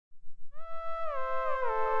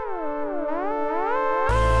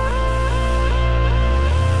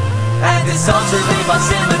it's hard to leave my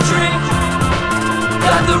symmetry,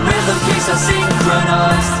 that the rhythm keeps us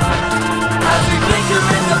synchronized. As we flicker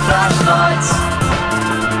in the flashlights,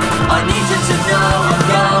 I need you to know I'm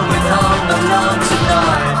going home alone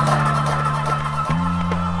tonight.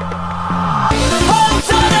 Hold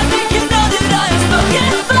tight, I think you know that I am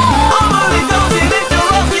spoken for. I'm only dozing if you're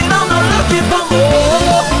rocking, I'm not looking for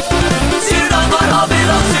more. Tonight my heart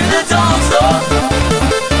belongs to the dance floor.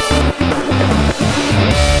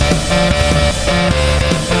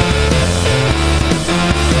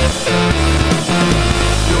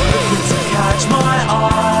 You're looking to catch my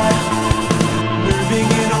eye, moving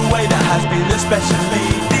in a way that has been especially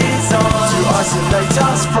designed to isolate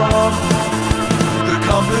us from the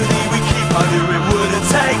company we keep. I knew it wouldn't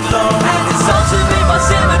take long, and it's hard to leave my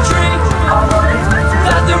symmetry,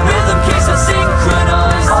 that the rhythm keeps us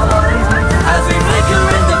synchronized. As we flicker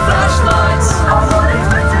in the flashlights,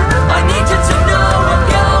 I need you to know I'm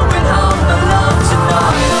going home alone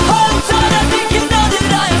tonight. Hold tight, I think you know that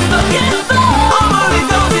I am spoken for. I'm only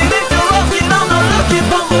dozing if you're rocking, I'm not looking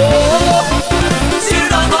for more.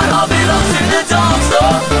 Tonight my heart belongs to the dance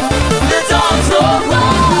floor, the dance floor.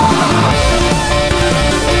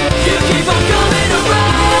 You keep on coming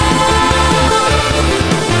around.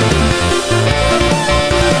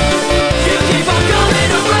 You keep on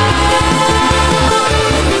coming around.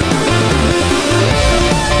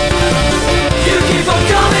 You keep on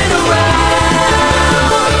coming around.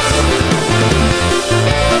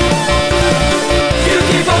 You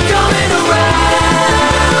keep on coming around.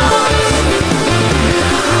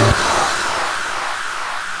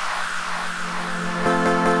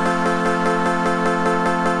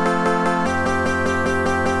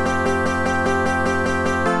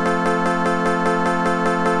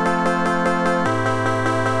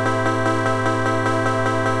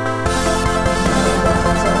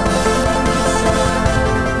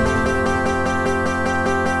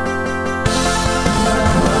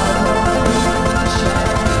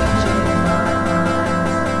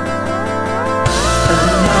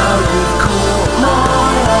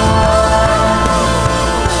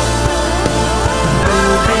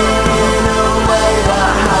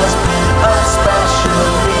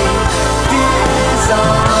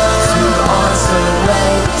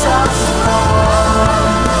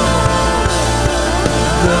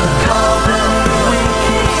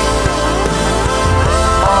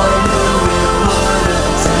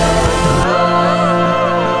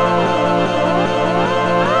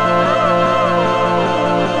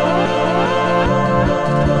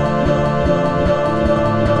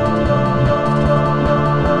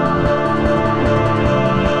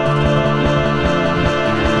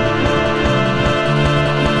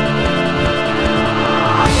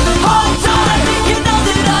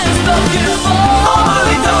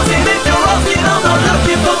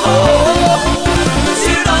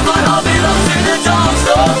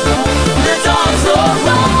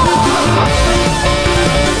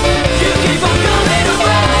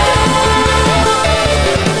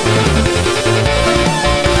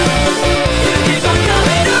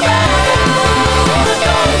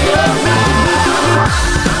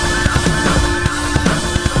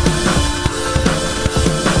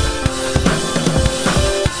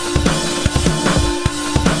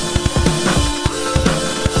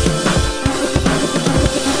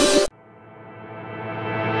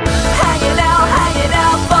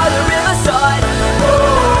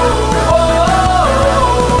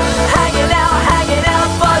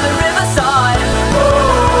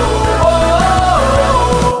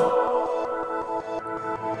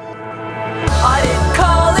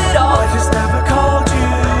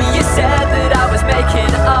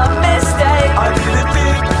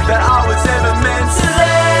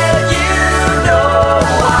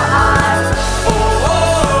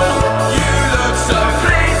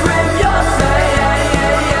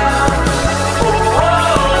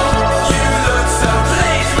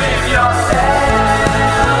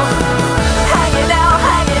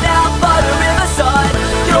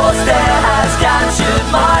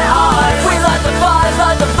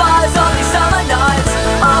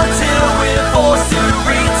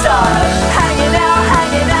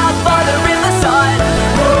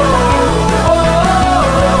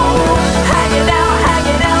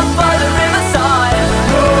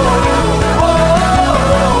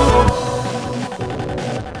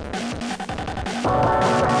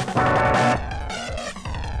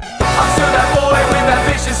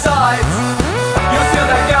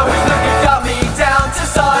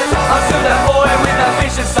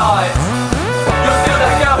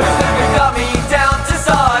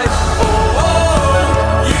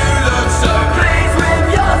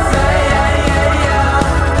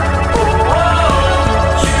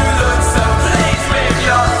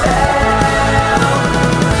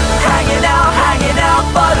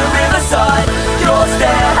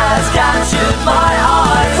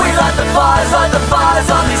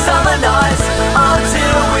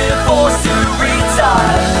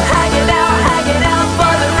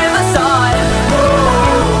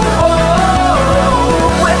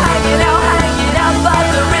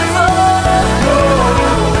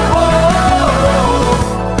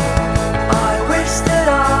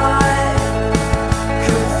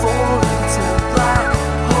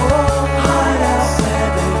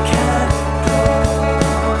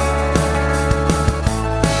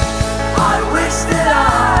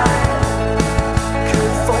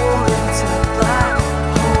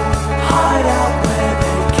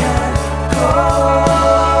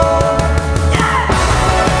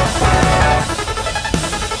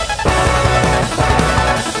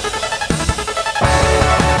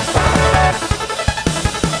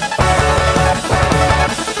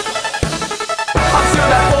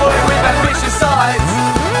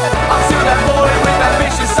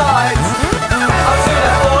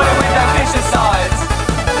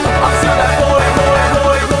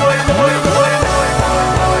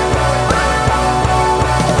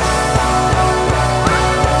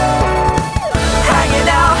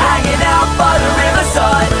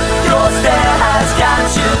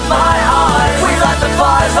 my eyes. We light the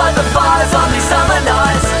fires on these summer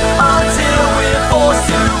nights, until we're forced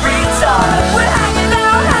to retire. We're hanging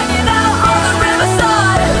out on the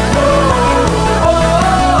riverside.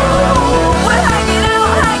 We're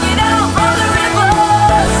hanging out on the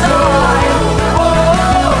riverside.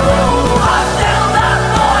 I'm still that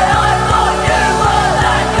boy I thought you were,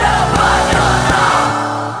 that girl, but you're not.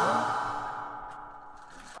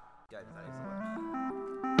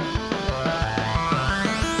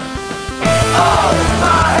 Oh,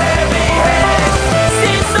 my head.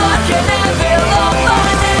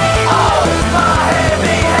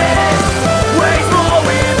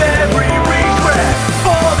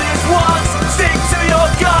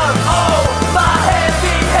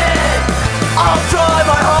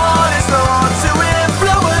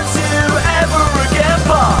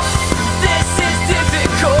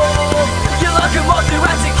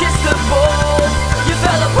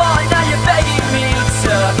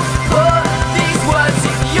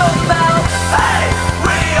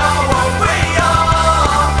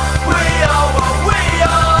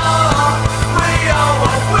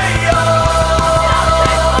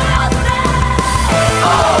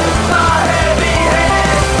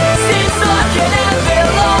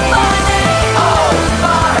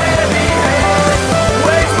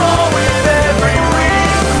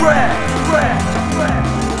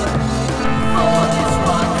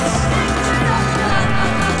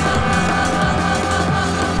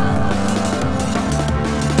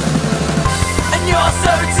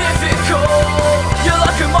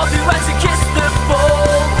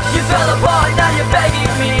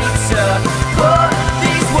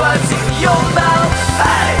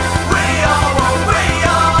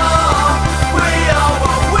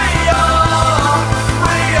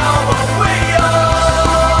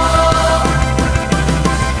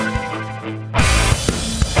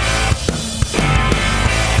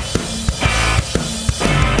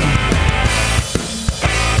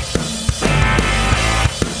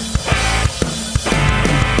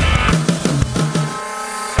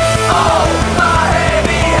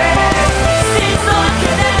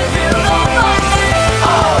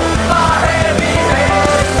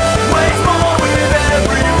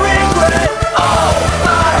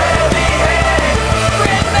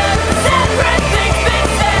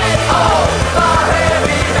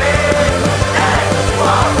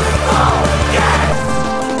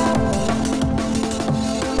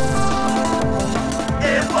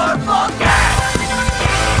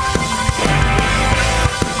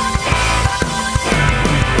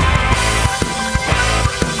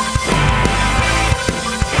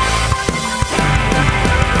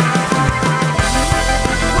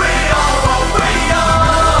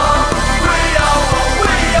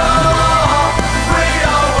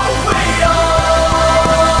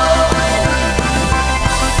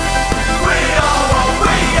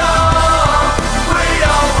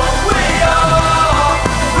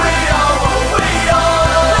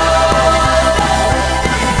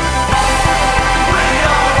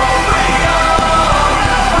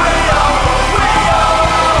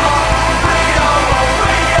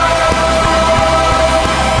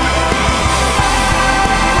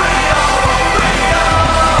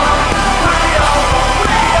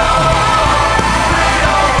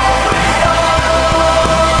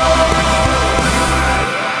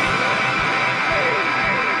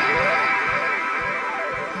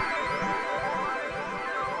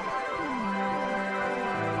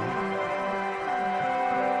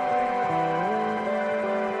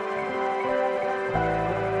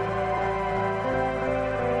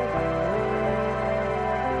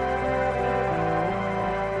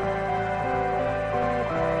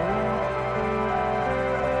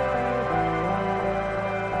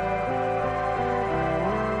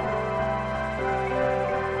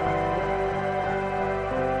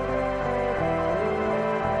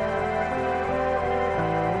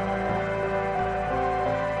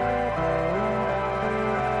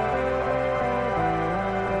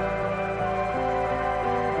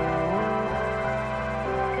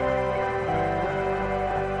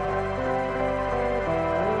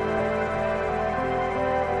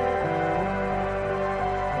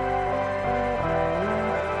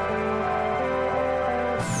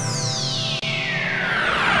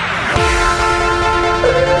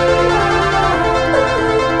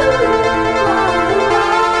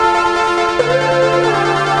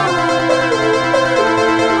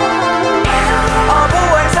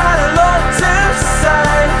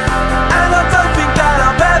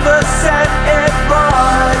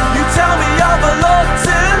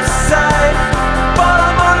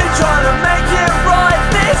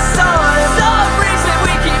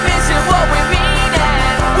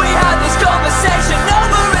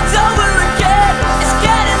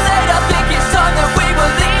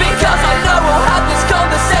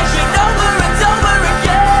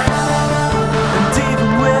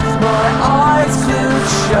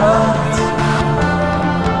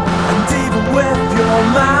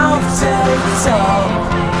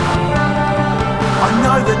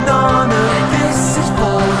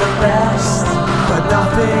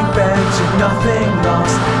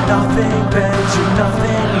 nothing ventured,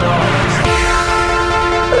 nothing lost.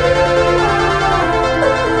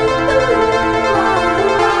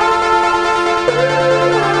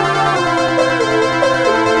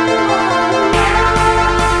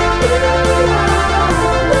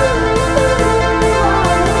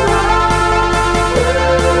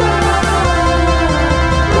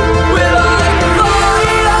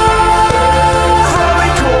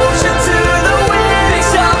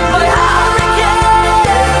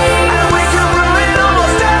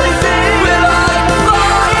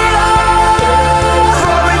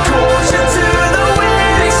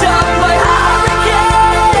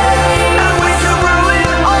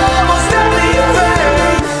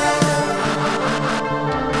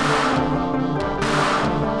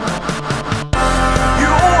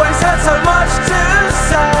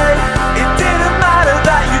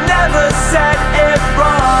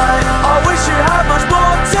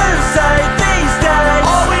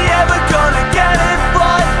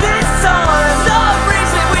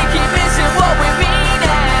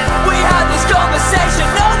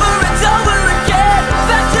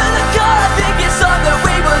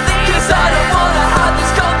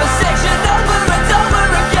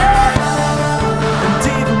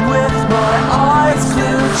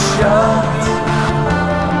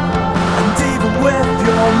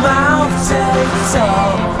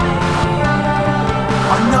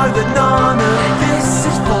 I know that none of this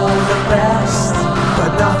is for the best,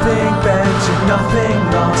 but nothing ventured, nothing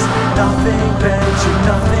lost. Nothing ventured,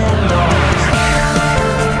 nothing lost.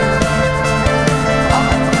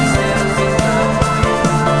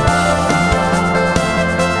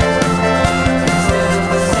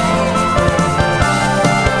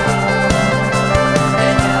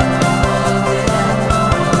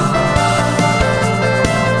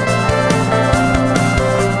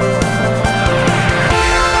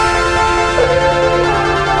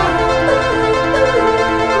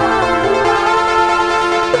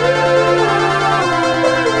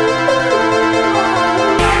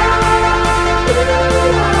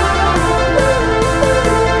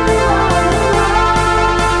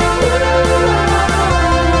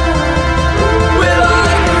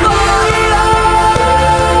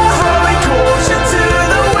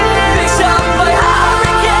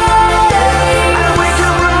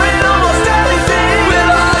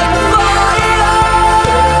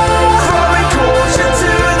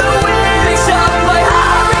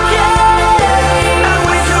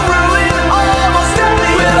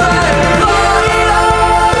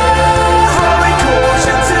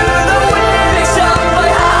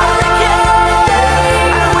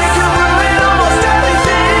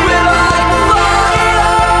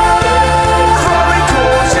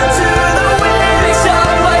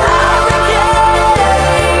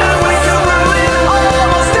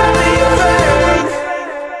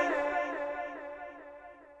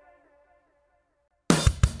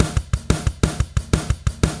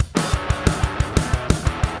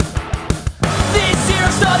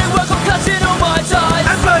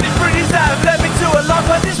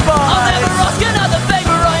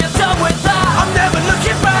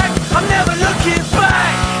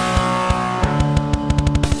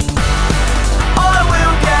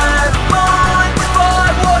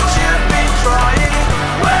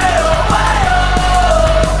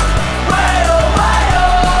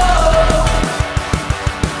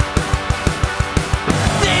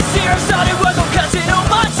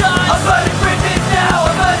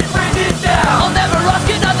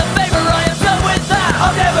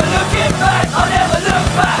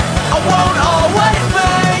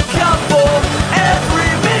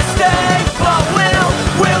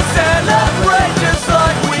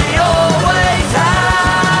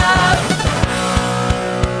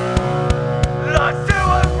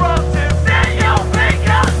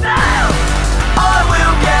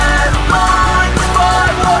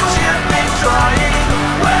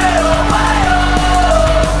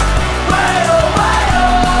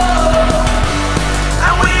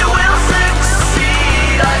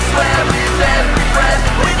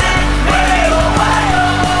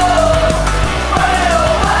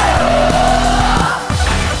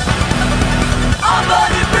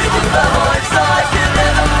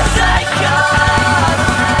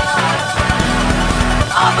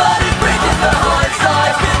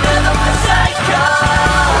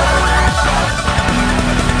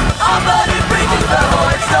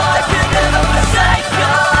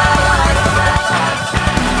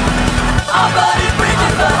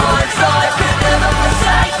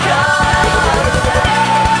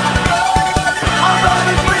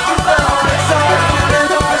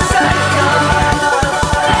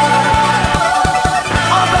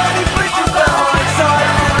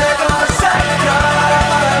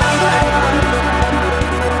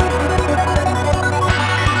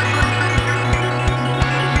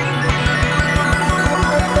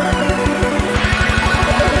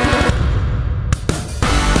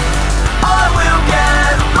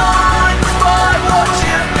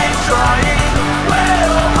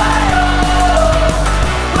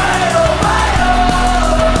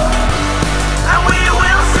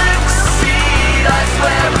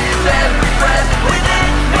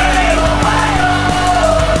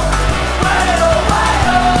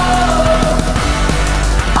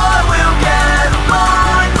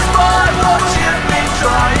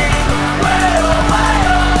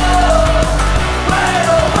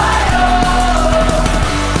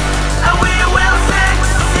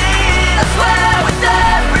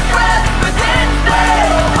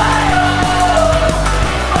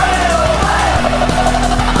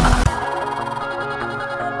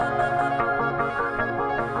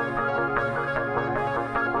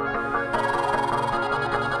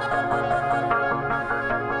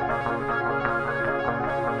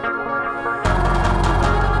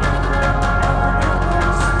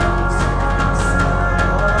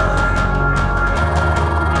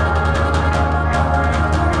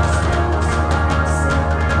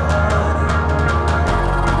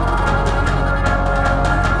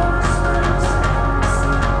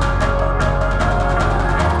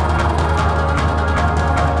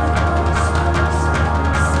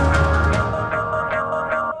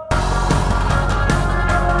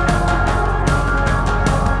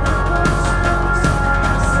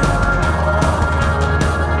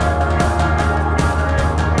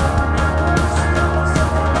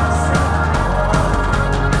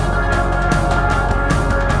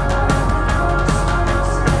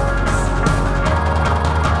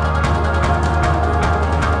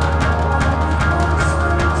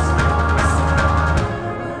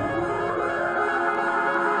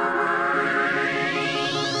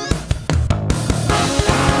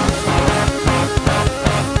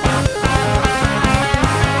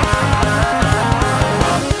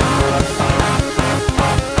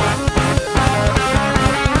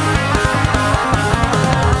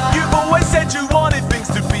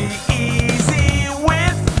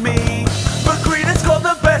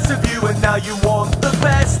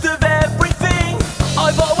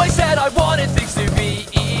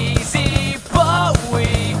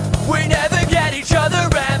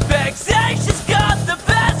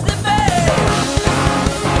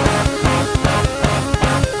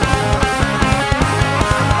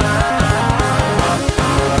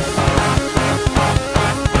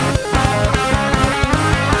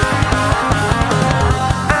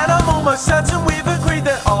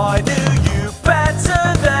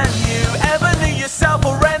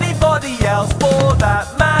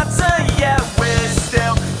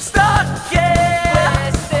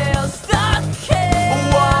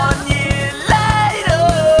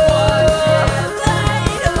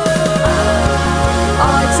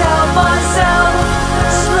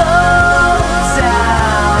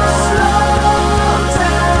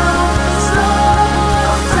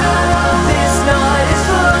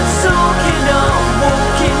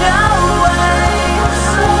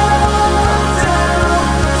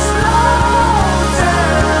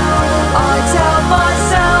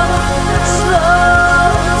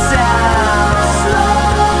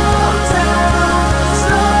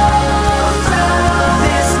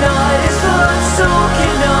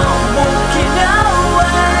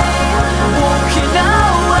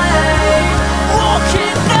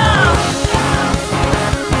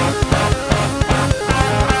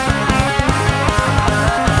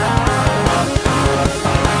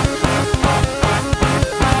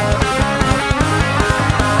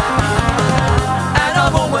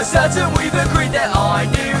 certain we've agreed that I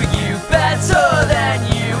knew you better than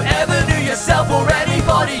you ever knew yourself or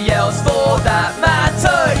anybody else for that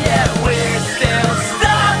matter. Yet we're still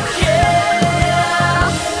stuck here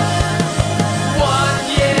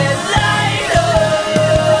 1 year later.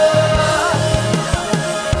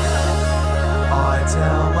 I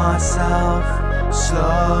tell myself,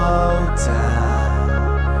 slow down.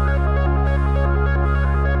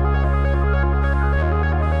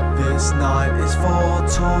 This night is for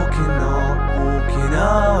talking, not walking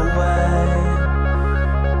away.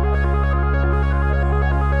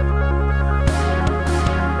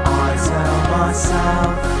 I tell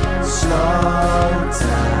myself, slow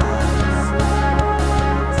down.